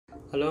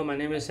Hello, my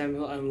name is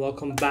Samuel and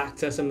welcome back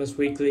to SMS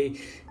Weekly.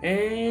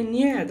 And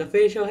yeah, the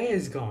facial hair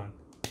is gone.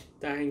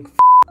 Thank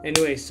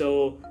Anyway,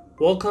 so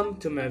welcome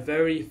to my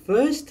very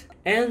first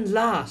and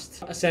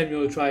last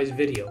Samuel Tries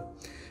video.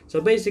 So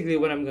basically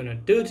what I'm gonna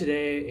do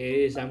today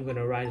is I'm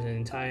gonna write an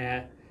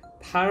entire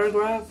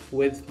paragraph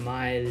with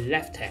my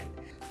left hand.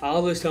 I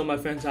always tell my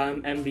friends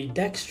I'm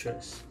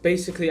ambidextrous.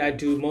 Basically I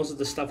do most of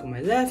the stuff with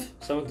my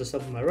left, some of the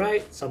stuff with my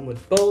right, some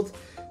with both.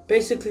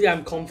 Basically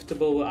I'm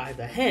comfortable with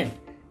either hand.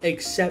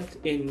 Except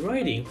in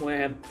writing, when I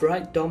have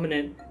bright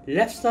dominant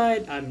left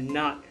side, I'm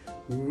not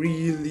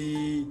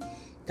really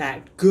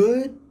that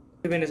good.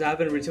 To be honest, I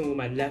haven't written with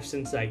my left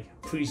since like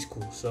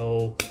preschool,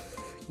 so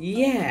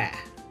yeah,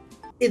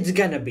 it's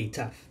gonna be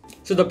tough.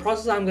 So the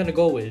process I'm gonna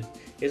go with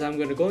is I'm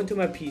gonna go into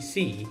my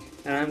PC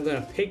and I'm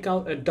gonna pick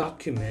out a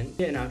document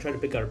and I'll try to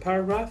pick out a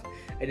paragraph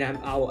and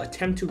I'll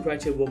attempt to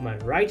write it with my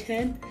right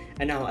hand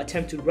and I'll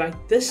attempt to write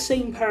this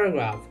same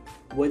paragraph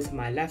with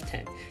my left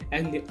hand,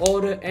 and the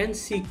order and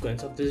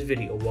sequence of this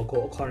video will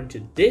go according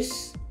to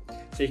this,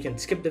 so you can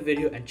skip the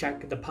video and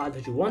check the part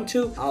that you want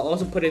to. I'll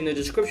also put it in the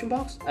description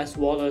box as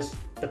well as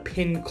the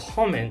pinned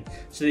comment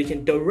so you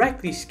can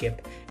directly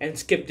skip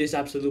this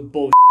absolute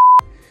bullshit.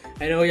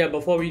 And oh yeah,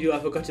 before we do, I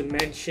forgot to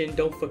mention,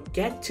 don't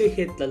forget to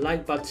hit the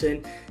like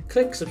button,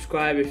 click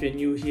subscribe if you're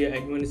new here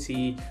and you want to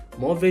see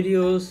more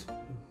videos,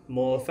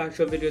 more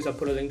factual videos. I'll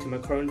put a link to my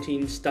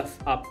quarantine stuff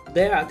up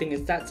there, I think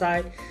it's that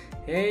side.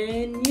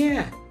 And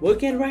yeah, we'll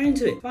get right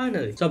into it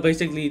finally. So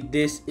basically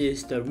this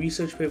is the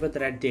research paper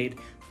that I did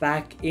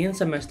back in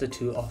semester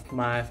 2 of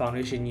my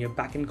foundation year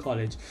back in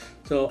college.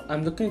 So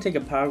I'm looking to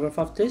take a paragraph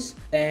of this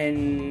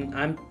and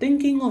I'm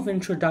thinking of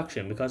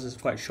introduction because it's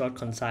quite short,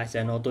 concise,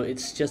 and although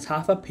it's just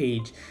half a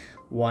page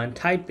one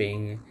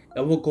typing,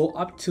 it will go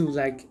up to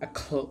like a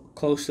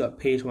close to a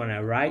page when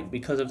I write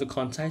because of the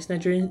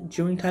conciseness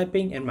during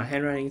typing, and my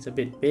handwriting is a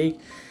bit big.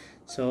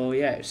 So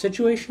yeah,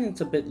 situation,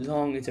 it's a bit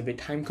long, it's a bit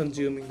time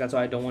consuming, that's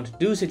why I don't want to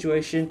do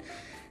situation,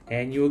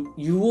 and you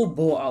will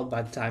bore out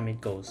by the time it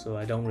goes, so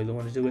I don't really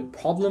want to do it.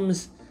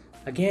 Problems,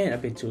 again, a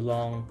bit too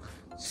long.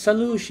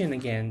 Solution,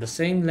 again, the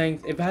same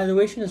length.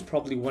 Evaluation is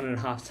probably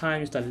 1.5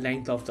 times the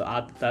length of the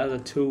other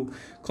two.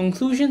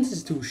 Conclusions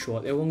is too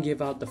short, it won't give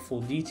out the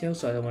full details,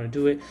 so I don't want to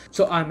do it.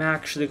 So I'm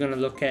actually going to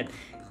look at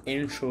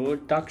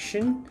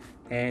introduction,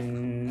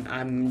 and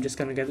I'm just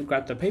gonna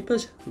grab the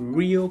papers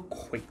real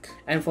quick.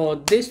 And for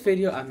this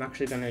video, I'm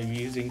actually gonna be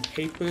using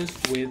papers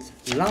with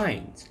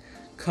lines,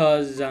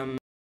 cause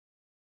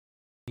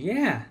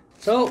yeah.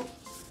 So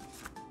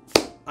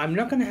I'm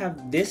not gonna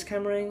have this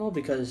camera angle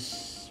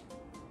because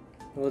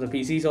the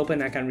PC is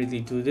open. I can't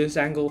really do this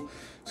angle,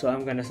 so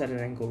I'm gonna set an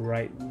angle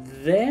right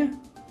there.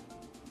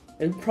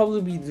 It'll probably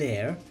be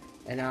there,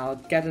 and I'll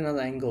get another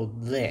angle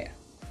there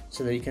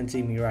so that you can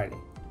see me writing.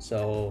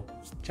 So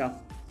ciao.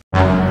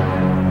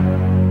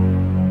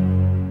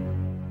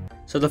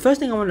 So the first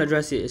thing I want to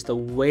address here is the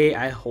way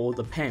I hold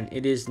the pen.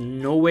 It is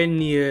nowhere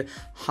near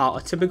how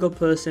a typical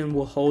person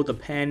will hold the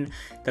pen.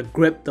 The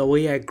grip, the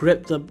way I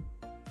grip the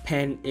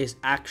pen is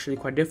actually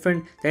quite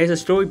different. There is a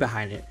story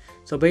behind it.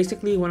 So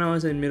basically when I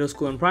was in middle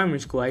school and primary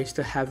school, I used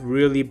to have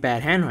really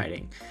bad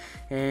handwriting.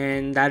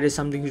 And that is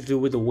something to do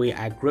with the way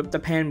I grip the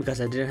pen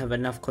because I didn't have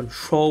enough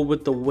control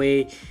with the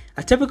way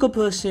a typical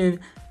person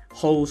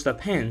holds the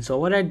pen. So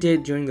what I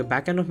did during the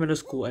back end of middle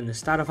school and the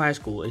start of high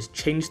school is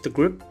change the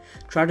grip,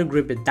 try to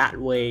grip it that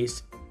way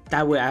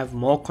I have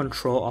more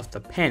control of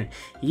the pen.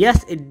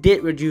 Yes, it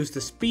did reduce the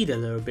speed a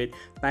little bit,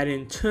 but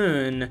in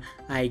turn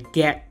I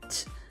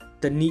get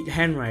the neat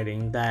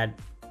handwriting that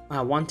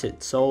I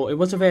wanted. So it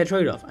was a fair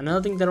trade-off.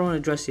 Another thing that I want to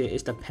address here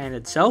is the pen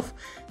itself.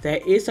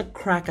 There is a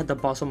crack at the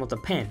bottom of the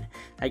pen,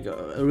 like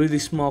a really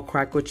small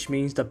crack, which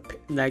means the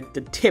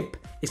tip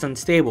is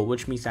unstable,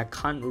 which means I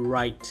can't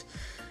write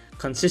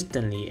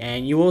consistently,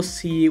 and you will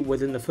see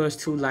within the first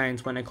 2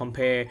 lines when I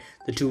compare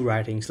the 2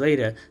 writings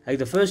later. Like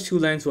the first 2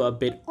 lines were a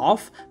bit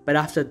off, but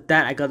after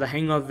that I got the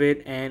hang of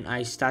it and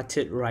I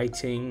started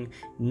writing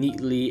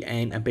neatly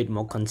and a bit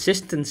more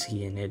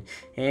consistency in it.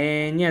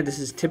 And yeah, this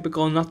is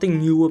typical, nothing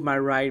new with my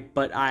write,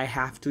 but I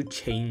have to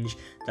change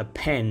the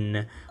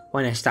pen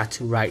when I start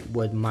to write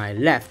with my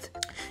left.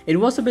 It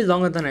was a bit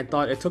longer than I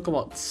thought. It took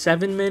about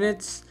 7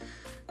 minutes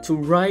to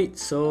write,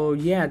 so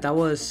yeah, that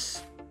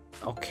was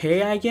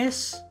okay, I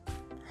guess.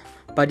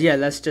 But yeah,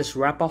 let's just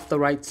wrap off the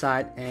right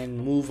side and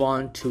move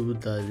on to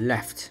the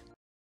left.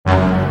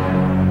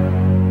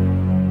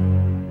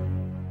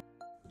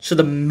 So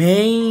the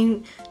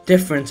main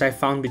difference I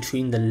found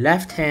between the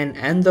left hand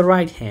and the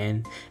right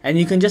hand, and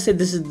you can just say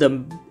this is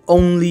the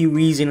only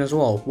reason as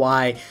well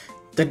why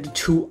the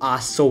two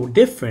are so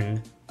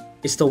different,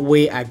 is the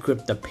way I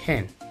grip the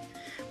pen.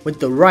 With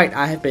the right,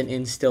 I have been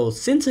instilled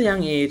since a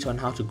young age on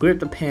how to grip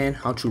the pen,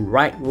 how to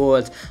write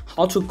words,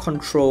 how to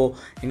control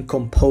and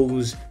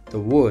compose the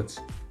words.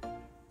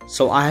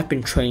 So I have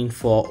been trained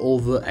for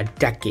over a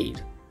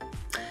decade.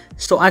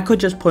 So I could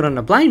just put on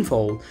a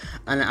blindfold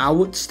and I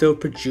would still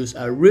produce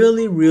a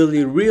really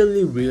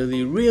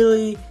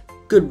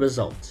good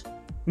result.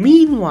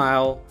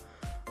 Meanwhile,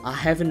 I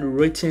haven't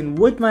written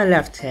with my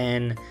left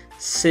hand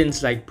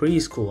since like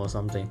preschool or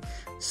something.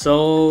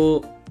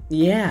 So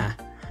yeah,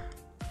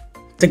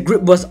 the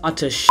grip was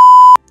utter shit.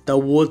 The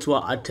words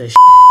were utter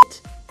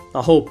shit.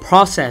 The whole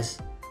process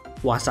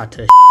was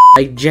utter shit.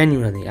 Like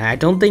genuinely, I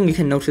don't think you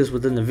can notice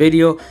within the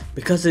video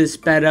because it's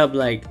sped up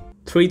like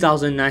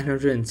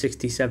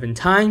 3,967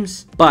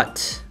 times,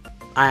 but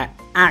I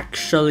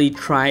actually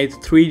tried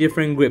 3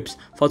 different grips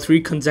for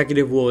 3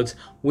 consecutive words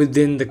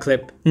within the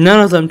clip. None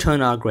of them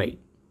turned out great.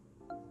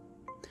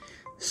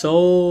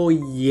 So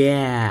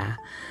yeah,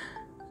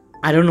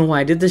 I don't know why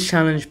I did this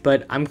challenge,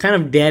 but I'm kind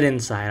of dead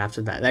inside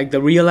after that. Like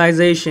the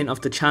realization of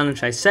the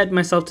challenge I set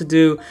myself to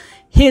do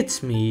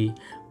hits me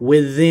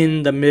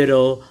within the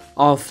middle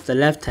of the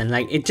left hand.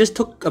 Like it just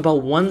took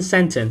about 1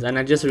 sentence and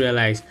I just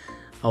realized,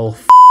 oh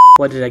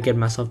what did I get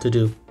myself to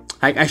do?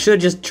 Like I should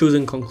have just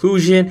chosen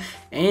conclusion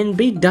and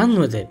be done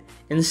with it.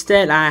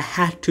 Instead I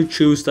had to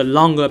choose the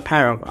longer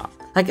paragraph.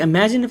 Like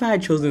imagine if I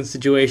had chosen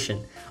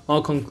situation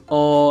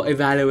or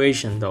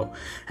evaluation though.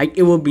 Like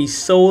it would be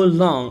so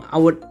long I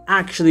would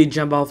actually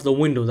jump off the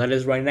window that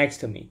is right next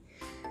to me.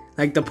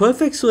 Like the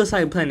perfect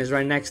suicide plan is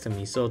right next to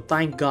me, so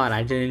thank God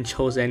I didn't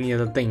choose any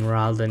other thing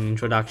rather than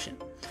introduction.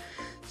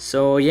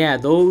 So yeah,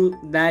 though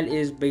that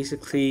is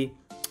basically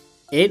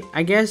it,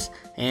 I guess,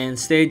 and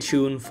stay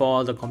tuned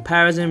for the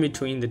comparison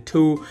between the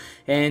two.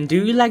 And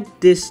do you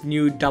like this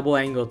new double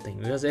angle thing?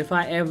 Because if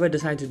I ever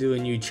decide to do a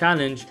new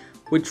challenge,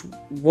 which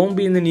won't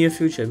be in the near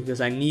future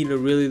because I need a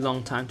really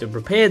long time to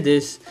prepare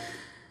this,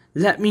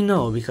 let me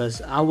know,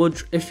 because I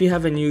would, if you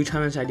have a new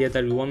challenge idea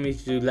that you want me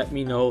to do, let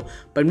me know,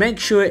 but make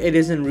sure it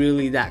isn't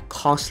really that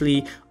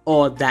costly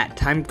or that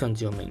time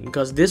consuming,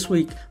 because this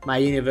week my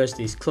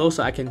university is closed,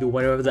 so I can do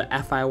whatever the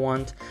F I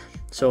want.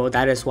 So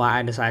that is why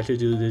I decided to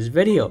do this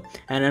video.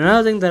 And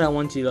another thing that I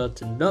want you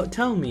to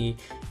tell me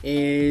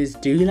is,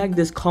 do you like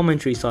this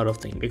commentary sort of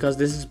thing? Because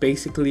this is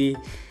basically,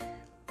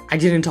 I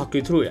didn't talk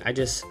you through it, I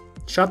just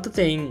shot the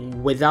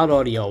thing without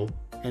audio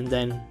and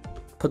then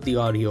put the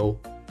audio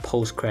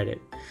post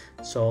credit.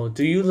 So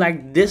do you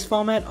like this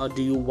format, or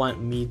do you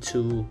want me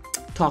to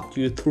talk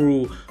you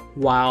through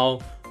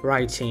while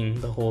writing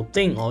the whole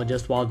thing, or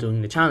just while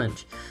doing the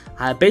challenge?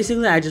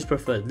 Basically I just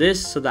prefer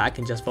this so that I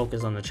can just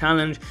focus on the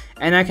challenge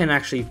and I can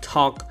actually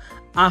talk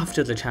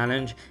after the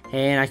challenge,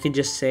 and I can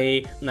just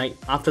say like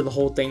after the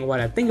whole thing what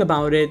I think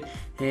about it.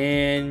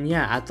 And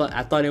yeah, I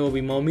thought it would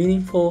be more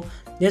meaningful.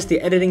 Yes, the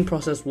editing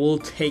process will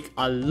take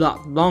a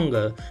lot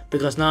longer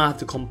because now I have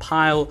to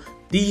compile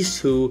these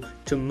two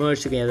to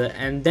merge together,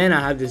 and then I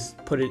have to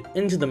put it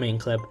into the main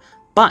clip.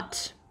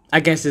 But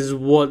I guess it's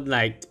worth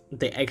like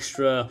the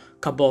extra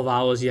couple of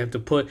hours you have to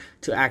put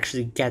to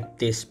actually get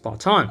this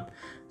spot on.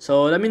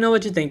 So let me know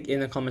what you think in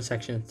the comment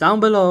section down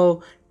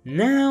below.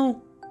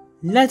 Now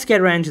let's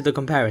get right into the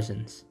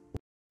comparisons.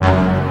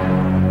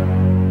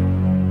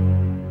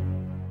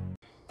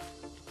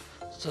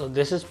 So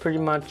this is pretty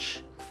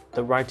much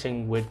the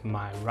writing with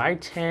my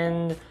right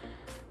hand.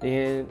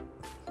 It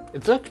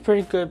looks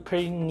pretty good,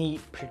 pretty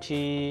neat,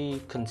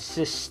 pretty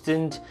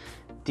consistent.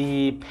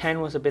 The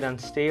pen was a bit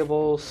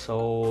unstable,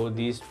 so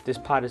this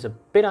part is a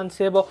bit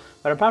unstable,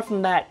 but apart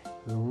from that,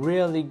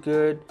 really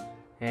good.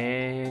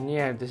 And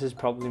yeah, this is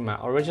probably my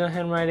original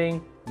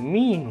handwriting.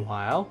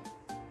 Meanwhile,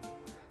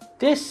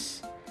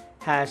 this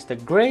has the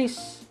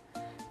grace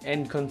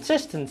and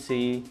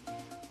consistency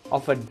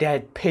of a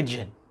dead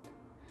pigeon.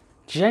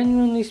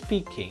 Genuinely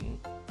speaking,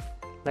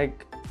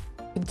 like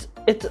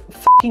it's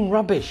fucking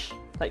rubbish.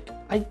 Like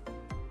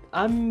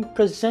I'm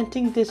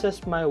presenting this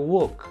as my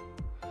work.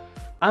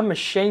 I'm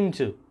ashamed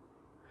to.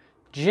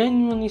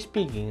 Genuinely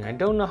speaking, I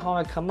don't know how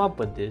I come up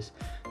with this.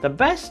 The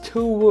best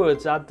 2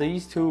 words are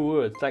these 2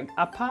 words. Like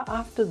apart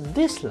after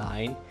this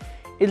line,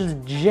 it's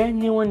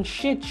genuine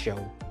shit show.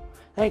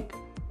 Like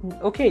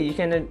okay, you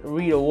can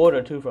read a word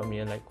or 2 from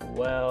here, like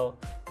well,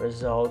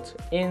 result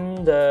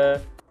in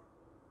the.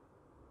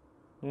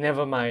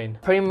 Never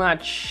mind. Pretty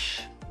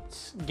much,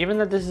 given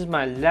that this is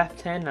my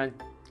left hand, I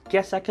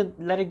guess I could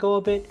let it go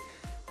a bit.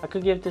 I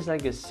could give this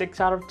like a 6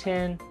 out of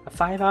 10, a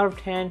 5 out of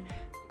 10.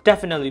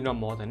 Definitely not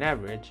more than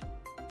average.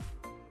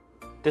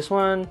 This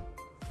one,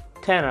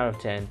 10 out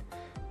of 10.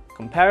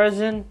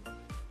 Comparison,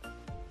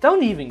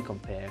 don't even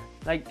compare.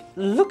 Like,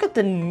 look at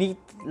the neat,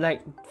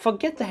 like,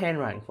 forget the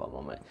handwriting for a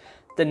moment.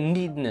 The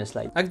neatness,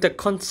 like the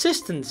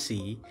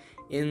consistency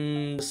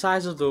in the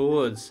size of the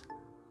words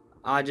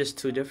are just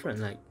too different.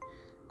 Like,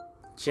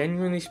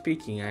 genuinely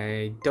speaking,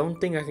 I don't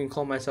think I can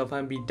call myself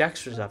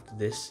ambidextrous after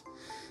this.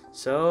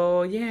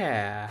 So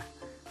yeah,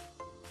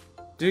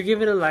 do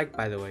give it a like,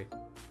 by the way.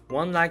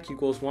 1 like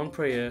equals 1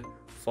 prayer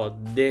for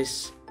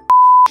this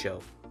show.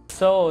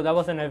 So that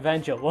was an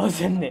adventure,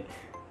 wasn't it?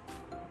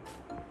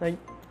 Like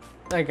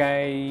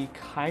I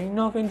kind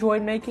of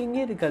enjoyed making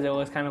it because it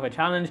was kind of a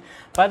challenge,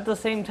 but at the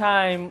same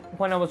time,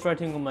 when I was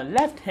writing with my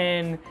left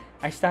hand,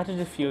 I started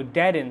to feel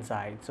dead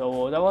inside.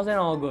 So that wasn't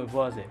all good,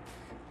 was it?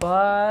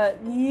 But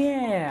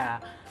yeah,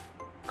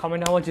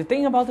 comment down what you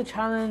think about the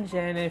challenge,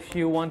 and if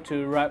you want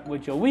to write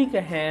with your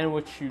weaker hand,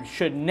 which you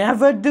should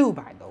never do,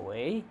 by the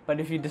way, but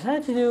if you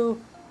decide to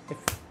do,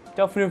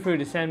 don't feel free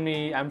to send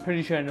me. I'm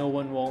pretty sure no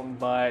one won't,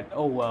 but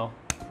oh well.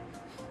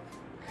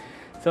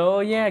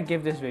 So yeah,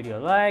 give this video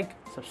a like,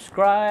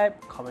 subscribe,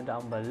 comment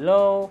down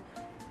below,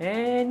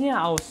 and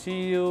yeah, I'll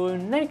see you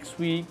next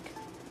week.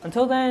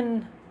 Until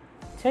then,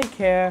 take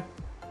care,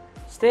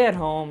 stay at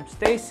home,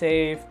 stay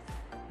safe,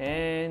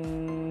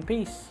 and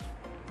peace.